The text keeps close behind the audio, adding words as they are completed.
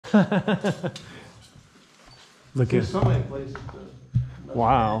Look There's at so many places to.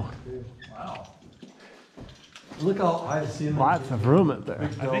 wow, Wow. Look how high the ceiling is. lots of room up there.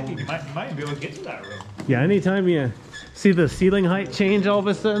 I think you might be able to get to that room. Yeah, anytime you see the ceiling height change all of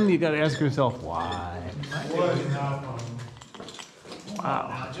a sudden, you gotta ask yourself why.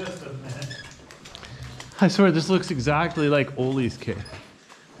 Wow. Just a minute. I swear this looks exactly like Ollie's cave.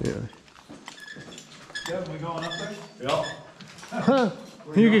 Yeah. Yep, we going up there? Yep. Huh.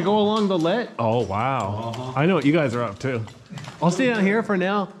 You could go along the ledge. Oh wow. I know what you guys are up to. I'll stay down here for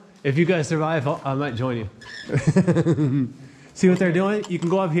now. If you guys survive, I might join you. See what they're doing? You can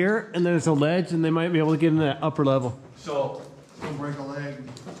go up here and there's a ledge and they might be able to get in that upper level. So, don't break a leg.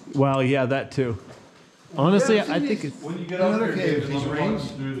 Well, yeah, that too. Honestly, I think it's, When you get up there, David, let me walk you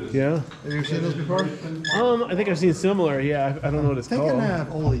through this. yeah. Have you seen those before? I think I've seen similar. Yeah, I don't know what it's Thinking called.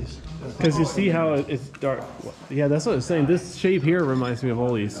 of Ollie's. Because you see how it's dark. Yeah, that's what I was saying. This shape here reminds me of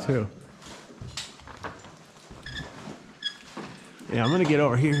Ollie's too. Yeah, I'm gonna get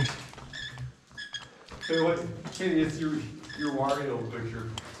over here. Hey, what? Katie, it's your Wario picture.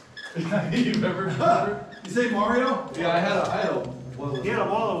 You remember? You say Mario? Yeah, I had a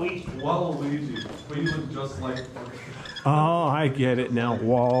Waluigi. Waluigi. But he looked just like. Oh, I get it now.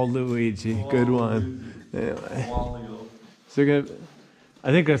 Waluigi, good one. Anyway, Waluigi. so you're gonna.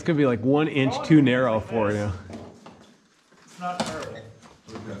 I think that's gonna be like 1 inch too narrow for you. It's not terrible.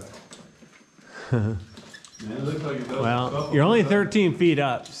 Okay. Man, it looks like it does. Well, you're only 13 feet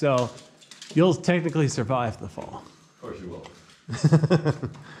up, so you'll technically survive the fall. Of course you will.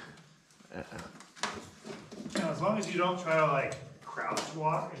 As long as you don't try to like crouch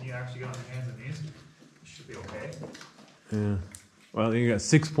walk and you actually go on your hands and knees, you should be okay. Yeah. Well, you got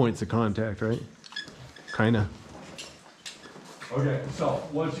 6 points of contact, right? Kinda. Okay, so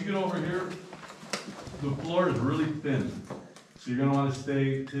once you get over here, the floor is really thin. So you're gonna wanna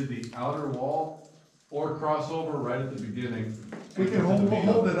stay to the outer wall or cross over right at the beginning. We can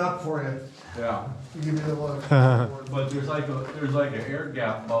hold it up for you. Yeah, We give you the look. but there's like an air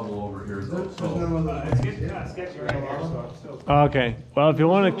gap bubble over here though, There's so. none of those. It's getting kind of sketchy right here, so I'm still, Okay. Well, if you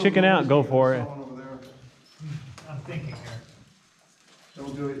want to chicken out, go for it. Over there. I'm thinking here.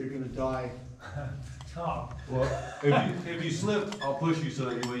 Don't do it, you're gonna die. Tom, Well, if you slip, I'll push you so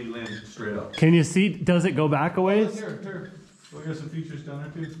that you land straight up. Can you see? Does it go back a ways? Here. Look at some features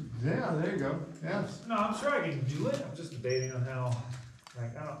down there too. Yeah, there you go. Yes. no, I'm sure I can do it. I'm just debating on how,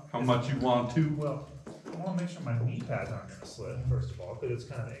 like, I don't. How much you want to. Well, I want to make sure my knee pads aren't going to slip, first of all, because it's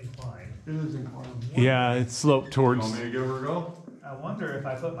kind of inclined. It is inclined. Yeah, it's sloped You towards. want me to give her a go? I wonder if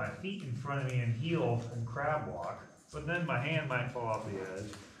I put my feet in front of me and heel and crab walk, but then my hand might fall off the edge.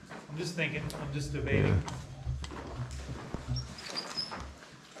 I'm just thinking, I'm just debating.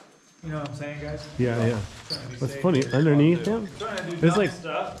 You know what I'm saying, guys? Yeah, yeah. Trying to be What's safe funny, here. underneath him, Trying to do there's dumb like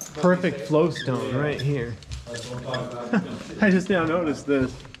stuff, but be perfect safe. flow stone right here. That's what I'm talking about. I just now noticed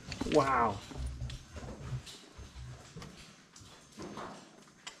this. Wow.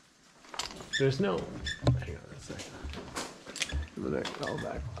 There's no. Hang on a second. I'm gonna go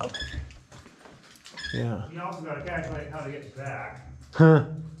back up. Yeah. You also got to calculate how to get back. Huh.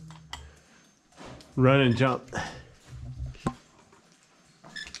 Run and jump.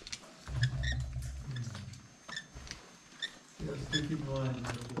 Yes, do keep in mind.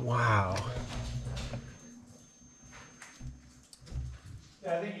 Wow.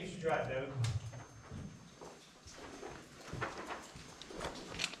 Yeah, I think you should try it, David.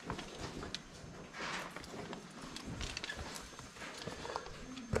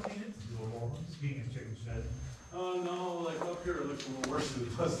 I mean, it's doable. I'm just being a chicken shed. Oh no, like up here it looks a little worse than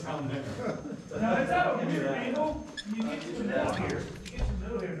it does down there. No, it's out here, Daniel. You get to the middle here. You get to the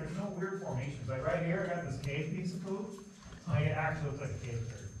middle here, there's no weird formations. Like right here, I got this cave piece of food. Like it actually looks like a cave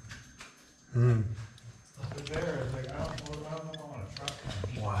turd. But there, it's like, I don't know if I wanna trust my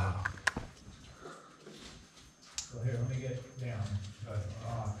feet. Wow. So here, let me get down.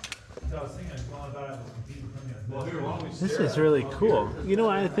 So I was thinking, well, I thought I was competing with me. Well, here, why don't we This stare is at it really up cool. here? You know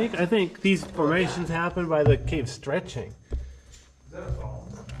what I think? I think these formations happen by the cave stretching. Is that a phone?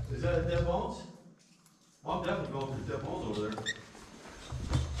 Is that a dead bones? Well, I'm definitely going for dead bones over there.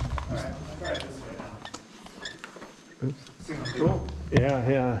 Alright, I'll try it this way now. See what I'm Cool. Yeah,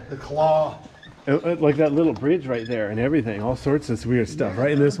 yeah. The claw. Like that little bridge right there and everything. All sorts of weird stuff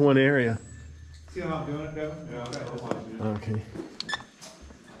right in this one area. See how I'm doing it, Devin? Yeah, Try that's this fine, way. dude. Okay.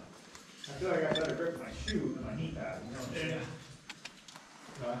 I feel like I got better grip with my shoe than my knee pad, you know what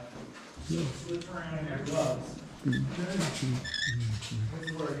I'm saying? Slip around in your gloves. This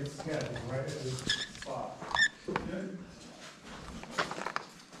is where it gets sketchy, right at this spot.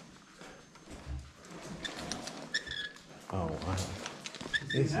 Oh, wow.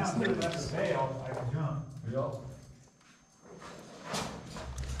 See, now if we left the bay, I can jump. Yep.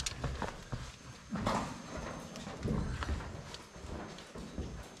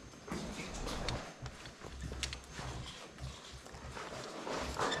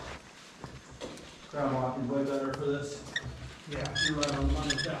 Ground walk is way better for this. Yeah. You're right on the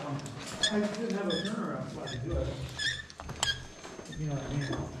money with that one. I didn't have a turnaround, so I could do it. You know what I mean?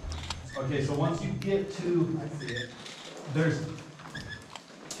 Okay, so once you get to, I see it.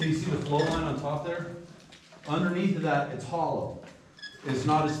 can you see the flow line on top there? Underneath of that, it's hollow. It's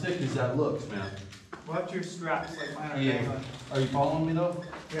not as thick as that looks, man. Watch your straps like mine are. Yeah. Are you following me though?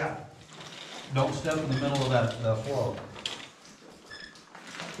 Yeah. Don't step in the middle of that flow.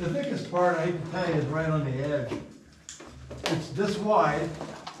 The thickest part, I hate to tell you, is right on the edge. It's this wide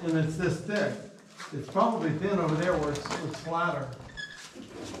and it's this thick. It's probably thin over there where it's flatter.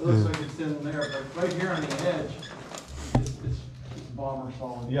 It looks like it's thin there, but right here on the edge, it's bomber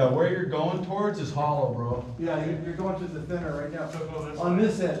solid. Yeah, where you're going towards is hollow, bro. Yeah, you're going to the thinner right now. So go this On way.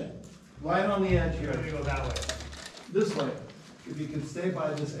 this edge, right on the edge You gotta here, go that way. this way. If you can stay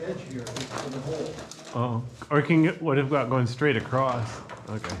by this edge here, it's for the hole. Oh, or you can get, what if got going straight across?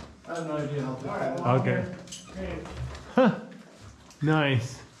 Okay. I have no idea how All right, to. well, I'm Okay. here. Great.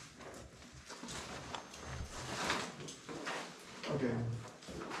 Nice. Okay.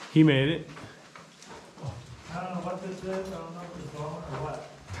 He made it. I don't know what this is, I don't know if it's going or what.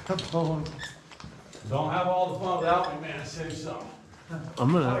 Don't have all the fun without me, man. Say something.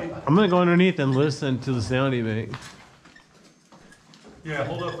 I'm gonna go underneath and listen to the sound he makes. Yeah,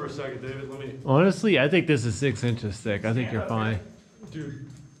 hold up for a second, David, let me, Honestly, I think this is 6 inches thick. I think Stand you're up fine. dude,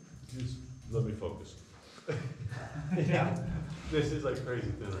 just let me focus. Yeah. This is like crazy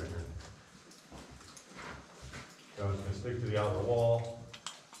thin right here. I'm just gonna stick to the outer wall.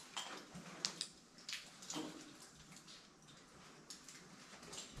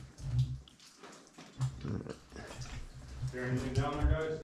 Hear anything down there, guys?